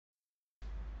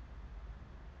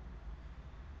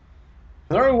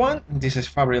Hello everyone, this is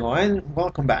Fabrizio and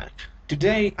welcome back.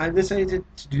 Today I decided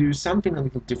to do something a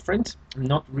little different. I'm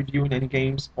not reviewing any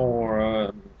games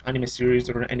or anime series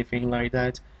or anything like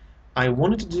that. I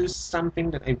wanted to do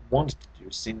something that I wanted to do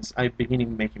since I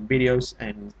beginning making videos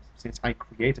and since I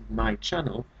created my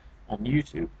channel on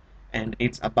YouTube, and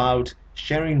it's about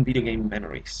sharing video game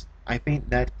memories. I think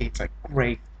that it's a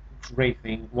great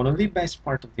thing, one of the best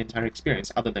part of the entire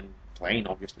experience other than playing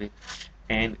obviously,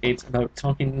 and it's about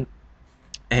talking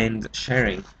and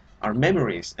sharing our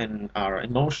memories and our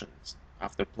emotions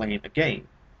after playing a game.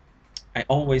 I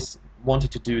always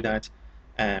wanted to do that,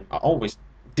 and I always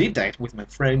did that with my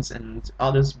friends and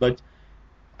others, but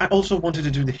I also wanted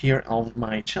to do it here on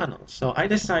my channel. So I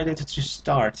decided to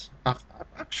start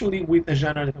actually with a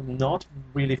genre that I'm not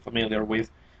really familiar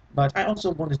with, but I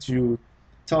also wanted to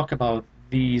talk about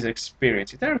these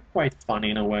experiences. They're quite funny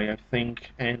in a way, I think,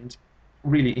 and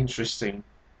really interesting.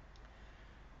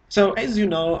 So, as you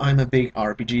know, I'm a big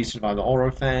RPG survival horror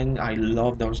fan. I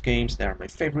love those games, they are my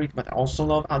favorite, but I also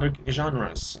love other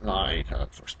genres like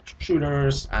first-person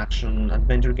shooters, action,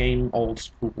 adventure game, old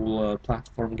school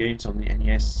platform games on the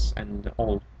NES and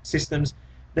all systems.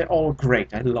 They're all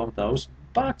great, I love those.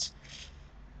 But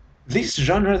this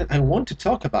genre that I want to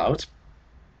talk about,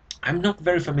 I'm not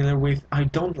very familiar with, I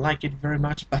don't like it very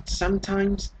much, but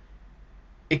sometimes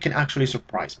it can actually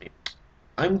surprise me.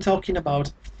 I'm talking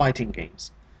about fighting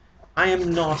games. I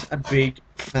am not a big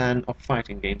fan of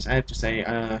fighting games. I have to say,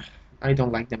 I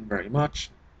don't like them very much.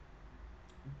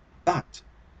 But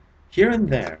here and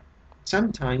there,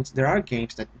 sometimes there are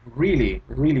games that really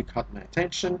caught my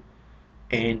attention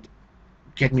and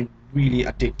get me really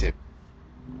addicted.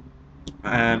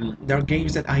 There are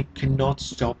games that I cannot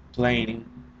stop playing,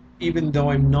 even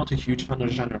though I'm not a huge fan of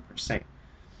the genre per se.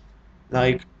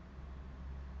 Like,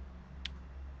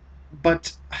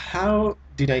 but how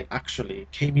did I actually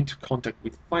came into contact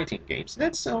with fighting games?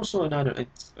 That's also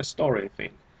it's a story, I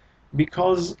think,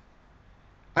 because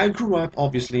I grew up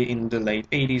obviously in the late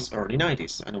 80s, early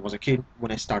 90s, and I was a kid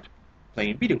when I started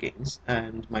playing video games,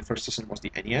 and my first system was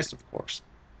the NES, of course.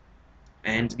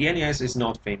 And the NES is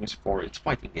not famous for its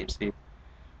fighting games.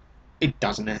 It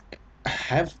doesn't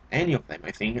have any of them,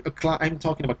 I think. I'm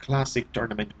talking about classic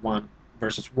Tournament 1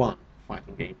 versus 1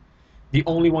 fighting game. The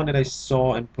only one that I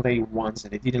saw and played once,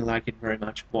 and I didn't like it very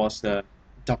much, was the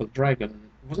Double Dragon.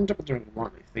 It wasn't Double Dragon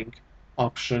 1, I think,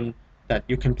 option that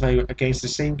you can play against the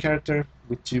same character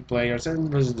with two players,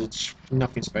 and it was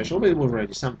nothing special, but it was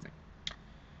already something.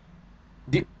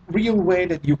 The real way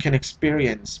that you can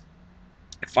experience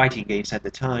fighting games at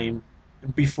the time,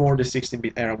 before the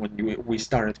 16-bit era when we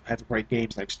started to have great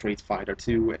games like Street Fighter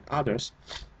 2 and others,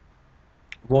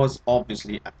 was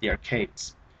obviously at the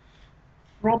arcades.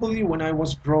 Probably when I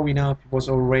was growing up, it was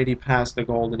already past the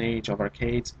golden age of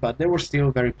arcades, but they were still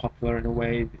very popular in a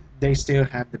way. They still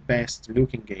had the best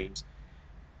looking games.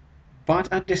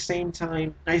 But at the same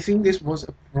time, I think this was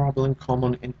a problem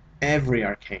common in every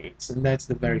arcades, and that's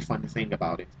the very funny thing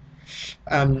about it.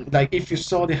 Like if you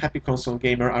saw the Happy Console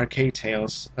Gamer Arcade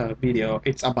Tales video,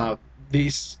 it's about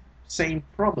these same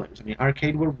problems. I mean,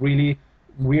 arcade were really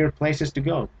weird places to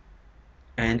go,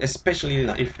 and especially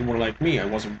if you were like me, I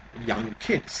was a young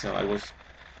kid, so I was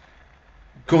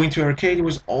going to arcade. It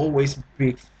was always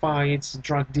big fights,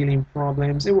 drug dealing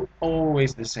problems. It was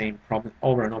always the same problem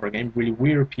over and over again. Really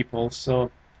weird people. So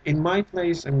in my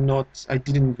place, I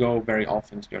didn't go very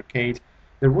often to the arcade.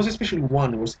 There was especially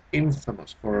one who was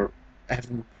infamous for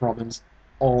having problems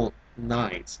all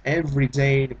night. Every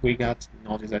day we got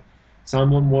noticed that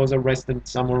someone was arrested,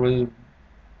 someone was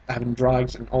having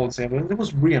drugs and all this. It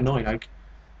was really annoying. Like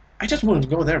I just wanted to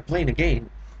go there playing a game.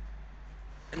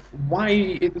 Why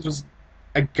it was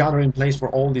a gathering place for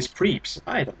all these creeps,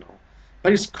 I don't know.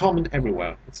 But it's common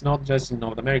everywhere. It's not just in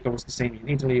North America, it was the same in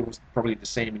Italy, it was probably the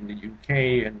same in the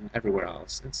UK and everywhere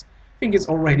else. I think it's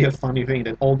already a funny thing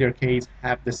that all the arcades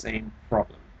have the same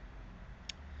problem.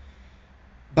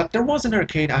 But there was an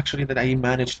arcade actually that I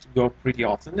managed to go pretty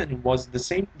often, and it was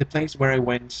the place where I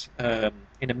went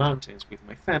in the mountains with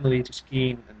my family to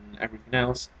skiing and everything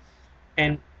else.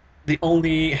 And the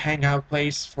only hangout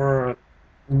place for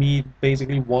me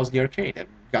basically was the arcade. I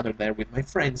gathered there with my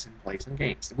friends and play some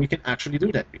games. We can actually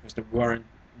do that because there weren't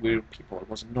weird people. It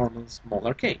was a normal small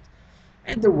arcade,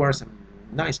 and there were some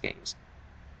nice games.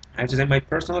 I have to say my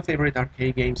personal favorite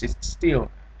arcade games is still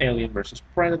Alien vs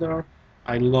Predator.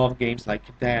 I love games like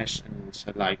Dash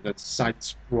and like that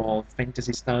side-scroll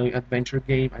fantasy-style adventure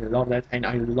game. I love that, and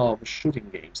I love shooting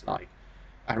games like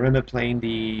I remember playing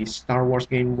the Star Wars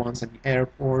game once at the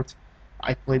airport.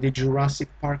 I played the Jurassic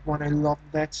Park one. I loved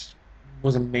that. It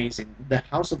was amazing. The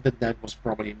House of the Dead was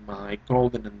probably my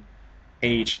golden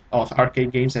age of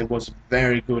arcade games. I was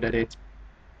very good at it,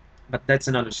 but that's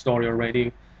another story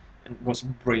already, and it was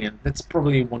brilliant. That's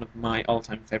probably one of my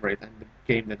all-time favorite and the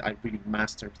game that I really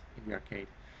mastered in the arcade.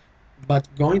 But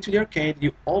going to the arcade,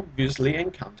 you obviously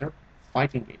encounter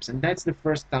fighting games, and that's the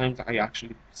first time that I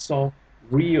actually saw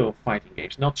real fighting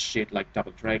games, not shit like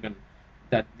Double Dragon,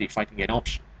 that the fighting game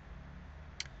option.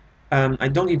 I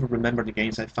don't even remember the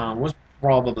games I found. It was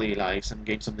probably like some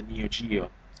games on the Neo Geo,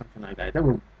 something like that. They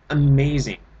were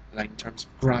amazing, like in terms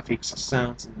of graphics,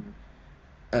 sounds,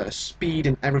 and speed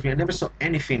and everything. I never saw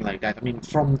anything like that. I mean,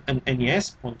 from an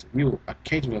NES point of view,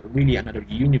 arcades were really another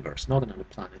universe, not another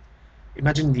planet.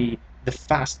 Imagine the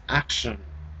fast action,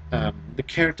 the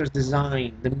characters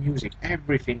design, the music,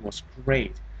 everything was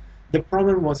great. The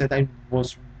problem was that I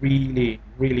was really,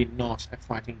 really not a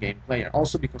fighting game player.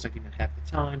 Also because I didn't have the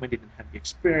time, I didn't have the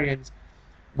experience.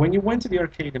 When you went to the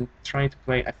arcade and tried to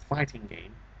play a fighting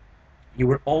game, you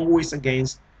were always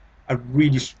against a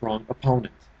really strong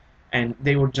opponent, and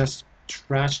they would just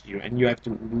trash you, and you have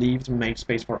to leave to make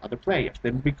space for other players.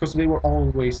 Because they were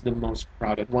always the most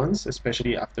crowded ones,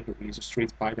 especially after the release of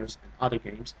Street Fighters and other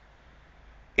games.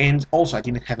 And also, I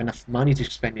didn't have enough money to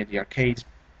spend at the arcade,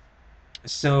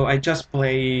 so I just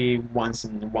play once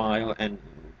in a while and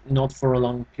not for a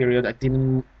long period. I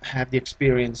didn't have the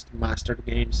experience to master the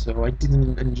game, so I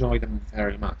didn't enjoy them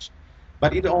very much.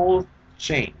 But it all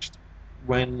changed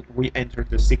when we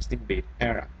entered the 16-bit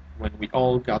era, when we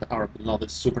all got our beloved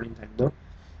Super Nintendo,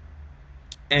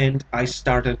 and I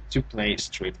started to play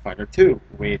Street Fighter 2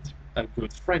 with a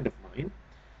good friend of mine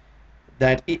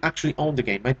that he actually owned the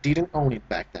game. I didn't own it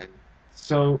back then.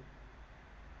 So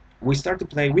we start to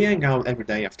play. We hang out every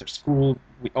day after school.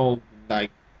 We all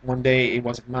like one day it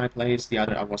was at my place, the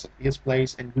other I was at his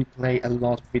place, and we play a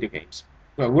lot of video games.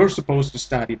 Well, we're supposed to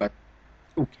study, but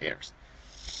who cares?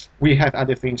 We have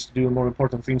other things to do, more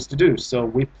important things to do. So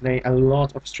we play a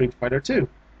lot of Street Fighter 2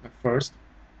 at first,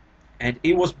 and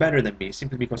he was better than me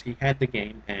simply because he had the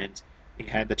game and he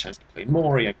had the chance to play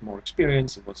more. He had more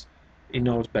experience. He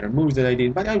knows better moves than I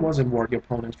did, but I was a worthy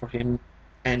opponent for him.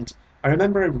 And I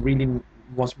remember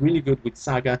was really good with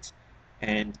Sagat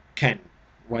and Ken.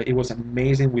 Well, it was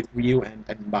amazing with Ryu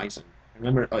and Bison. I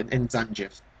remember and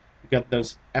Zangief. We got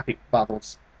those epic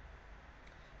battles.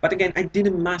 But again, I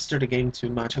didn't master the game too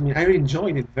much. I mean, I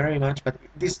enjoyed it very much, but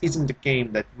this isn't the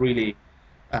game that really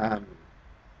um,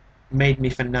 made me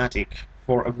fanatic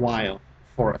for a while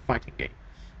for a fighting game.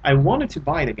 I wanted to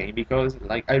buy the game because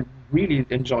like I really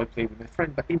enjoyed playing with my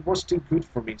friend, but it was too good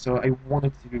for me. So I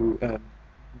wanted to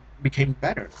become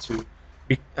better to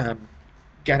be,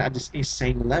 get at this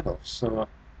same level. So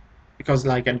because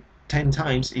like 10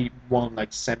 times he won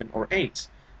like 7 or 8, so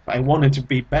I wanted to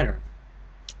be better.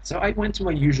 So I went to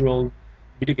my usual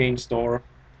video game store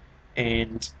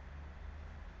and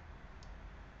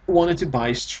wanted to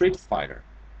buy Street Fighter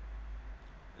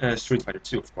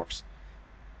 2, of course.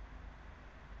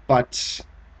 But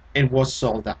it was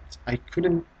sold out. I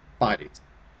couldn't buy it.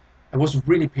 I was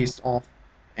really pissed off,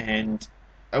 and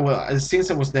since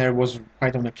I was there, it was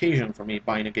quite an occasion for me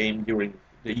buying a game during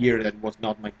the year that was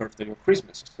not my birthday or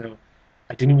Christmas. So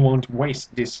I didn't want to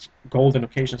waste this golden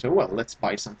occasion. So well, let's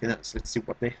buy something else. Let's see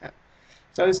what they have.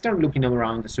 So I started looking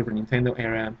around the Super Nintendo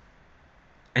era,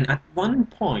 and at one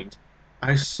point,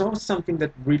 I saw something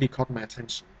that really caught my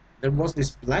attention. There was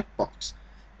this black box,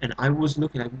 and I was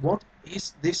looking at what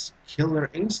is this Killer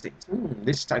Instinct?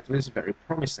 This title is very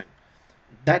promising.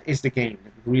 That is the game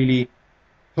that really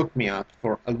hooked me up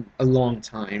for a long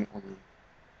time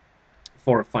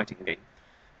for a fighting game.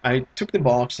 I took the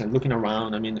box and looking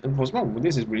around. I mean, it was, well,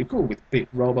 this is really cool with big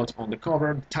robots on the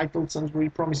cover. The title sounds really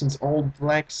promising. It's all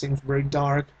black, seems very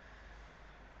dark.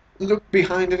 Look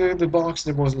behind the box.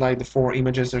 There was like the 4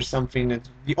 images or something. That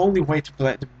the only way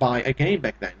to buy a game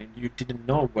back then, and you didn't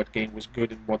know what game was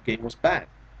good and what game was bad.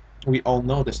 We all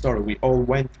know the story. We all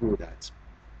went through that.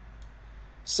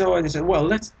 So I said, well,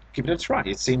 let's give it a try.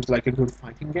 It seems like a good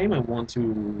fighting game. I want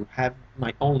to have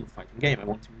my own fighting game. I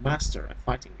want to master a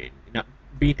fighting game. Not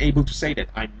being able to say that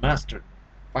I mastered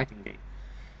a fighting game.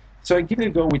 So I give it a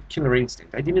go with Killer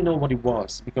Instinct. I didn't know what it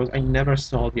was because I never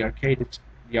saw the arcade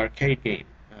game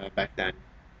back then.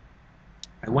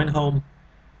 I went home.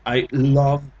 I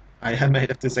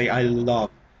have to say, I love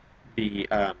the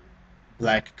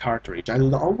black cartridge.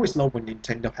 Always love when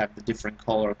Nintendo have the different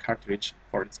color cartridge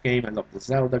for its game. I love the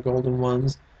Zelda golden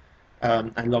ones.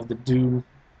 I love the Doom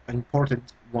imported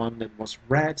one that was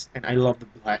red, and I love the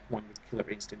black one with Killer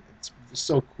Instinct. It's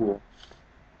so cool.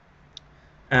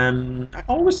 Um, I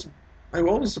always, I'm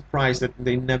always surprised that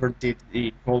they never did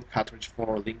the gold cartridge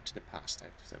for Link to the Past. I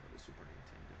have to say, for the Super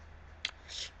Nintendo.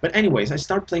 But anyways, I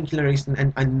started playing Killer Instinct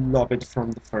and I love it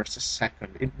from the first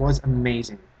second. It was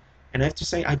amazing. And I have to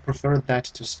say I prefer that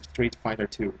to Street Fighter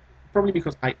 2. Probably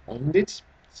because I owned it,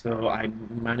 so I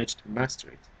managed to master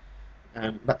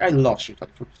it. But I love Street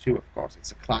Fighter 2, of course.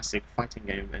 It's a classic fighting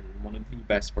game and one of the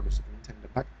best for the Super Nintendo.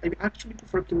 But I actually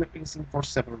prefer Killer Instinct for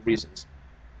several reasons.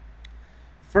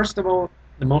 First of all,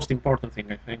 the most important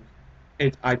thing I think,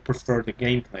 I prefer the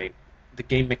gameplay. The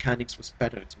game mechanics was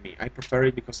better to me. I prefer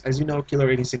it because, as you know,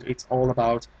 Killer Instinct, it's all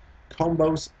about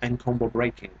combos and combo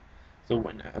breaking. So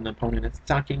when an opponent is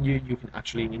attacking you, you can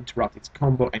actually interrupt its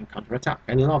combo and counterattack.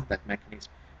 I love that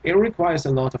mechanism. It requires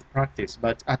a lot of practice,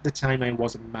 but at the time I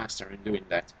was a master in doing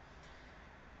that.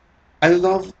 I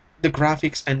love the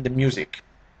graphics and the music.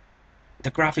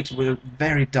 The graphics were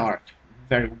very dark,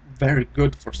 very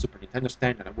good for Super Nintendo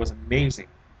standard. It was amazing.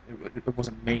 It was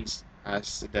amazing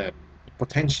as the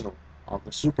potential of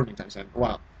the Super Nintendo. And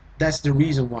wow, that's the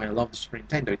reason why I love the Super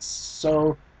Nintendo. It's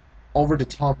so over the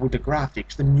top with the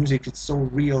graphics. The music is so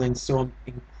real and so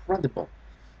incredible.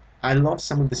 I love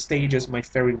some of the stages. My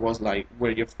favorite was like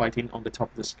where you're fighting on the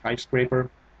top of the skyscraper,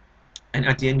 and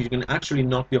at the end you can actually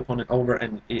knock the opponent over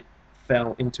and it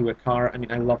fell into a car. I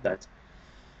mean, I love that.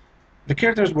 The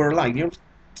characters were like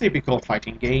typical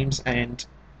fighting games, and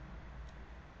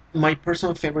my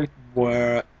personal favorite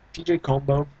were TJ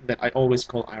Combo, that I always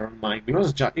call Iron Mike,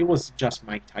 because it was just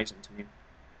Mike Tyson to me.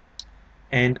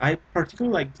 And I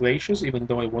particularly like Glacius, even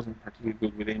though I wasn't particularly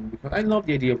good with him, because I love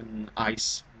the idea of an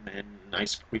ice man, an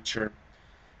ice creature.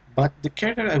 But the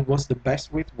character I was the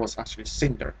best with was actually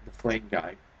Cinder, the flame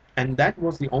guy. And that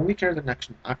was the only character that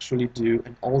can actually do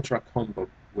an ultra combo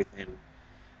with him.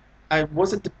 I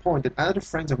was at the point that other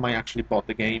friends of mine actually bought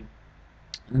the game,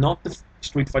 not the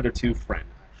Street Fighter 2 friend,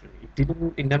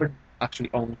 actually. It never actually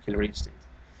owned Killer Instinct.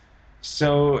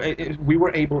 So we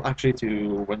were able actually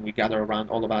to, when we gather around,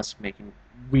 all of us making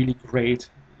really great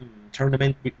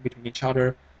tournament between each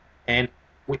other. And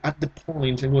at the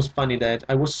point, it was funny that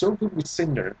I was so good with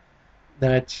Cinder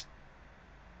that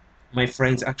my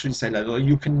friends actually said that, well,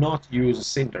 you cannot use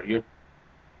Cinder.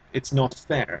 It's not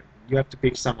fair. You have to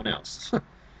pick someone else. It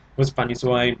was funny.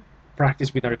 So I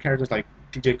practiced with other characters like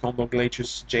TJ Combo,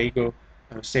 Glacius, Jago,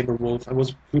 Saber Wolf. I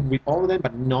was good with all of them,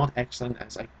 but not excellent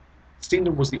as I.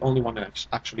 Cinder was the only one that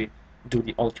actually do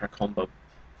the ultra combo,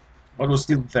 but was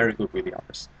still very good with the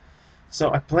others.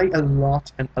 So I play a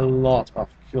lot and a lot of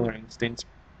Killer Instinct.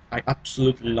 I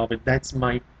absolutely love it. That's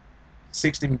my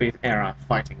 16-bit era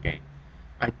fighting game.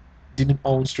 I didn't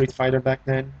own Street Fighter back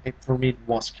then. For me, it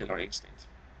was Killer Instinct.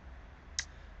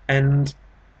 And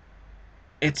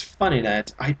it's funny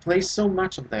that I play so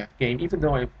much of that game, even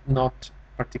though I'm not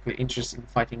particularly interested in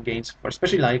fighting games,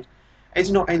 especially like, as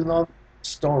you know, I love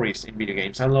stories in video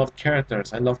games. I love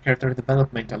characters. I love character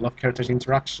development. I love characters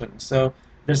interaction. So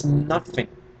there's nothing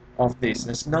of this.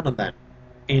 There's none of them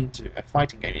into a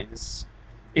fighting game.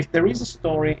 If there is a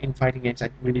story in fighting games, I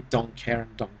really don't care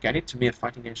and don't get it. To me, a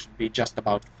fighting game should be just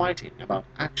about fighting, about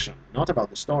action, not about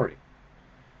the story.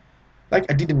 Like,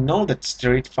 I didn't know that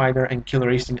Street Fighter and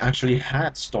Killer Instinct actually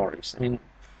had stories. I mean,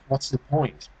 what's the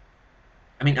point?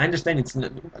 I mean, I understand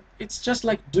it's just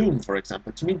like Doom, for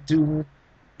example. To me, Doom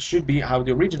should be how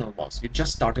the original was. You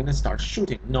just start in and start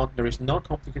shooting. There is no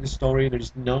complicated story. There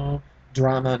is no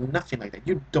drama, nothing like that.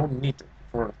 You don't need it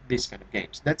for this kind of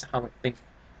games. That's how I think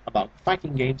about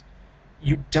fighting games.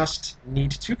 You just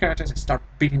need two characters and start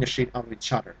beating the shit out of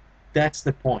each other. That's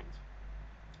the point.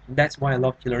 That's why I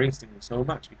love Killer Instinct so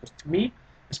much, because to me,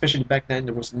 especially back then,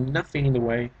 there was nothing in the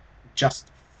way.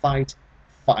 Just fight,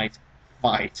 fight,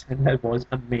 fight, and that was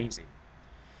amazing.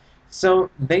 So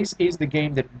this is the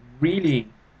game that really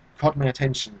caught my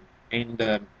attention in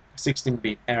the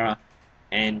 16-bit era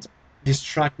and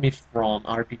distract me from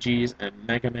RPGs and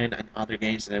Mega Man and other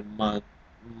games that I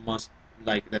must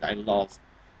like, that I love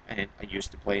and I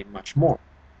used to play much more.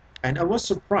 And I was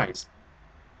surprised.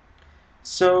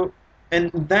 So,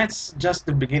 and that's just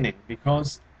the beginning,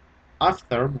 because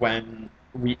after, when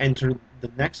we enter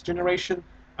the next generation,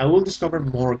 I will discover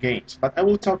more games, but I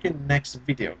will talk in next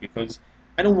video, because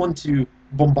I don't want to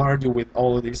bombard you with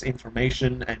all of this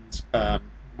information and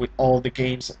with all the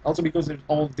games, also because there's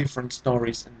all different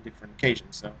stories and different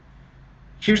occasions. So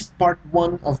here's part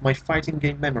 1 of my fighting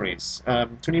game memories.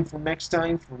 Tune in for next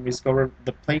time for me to discover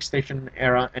the PlayStation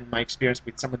era and my experience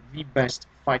with some of the best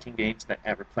fighting games that I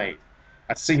ever played.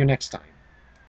 I'll see you next time.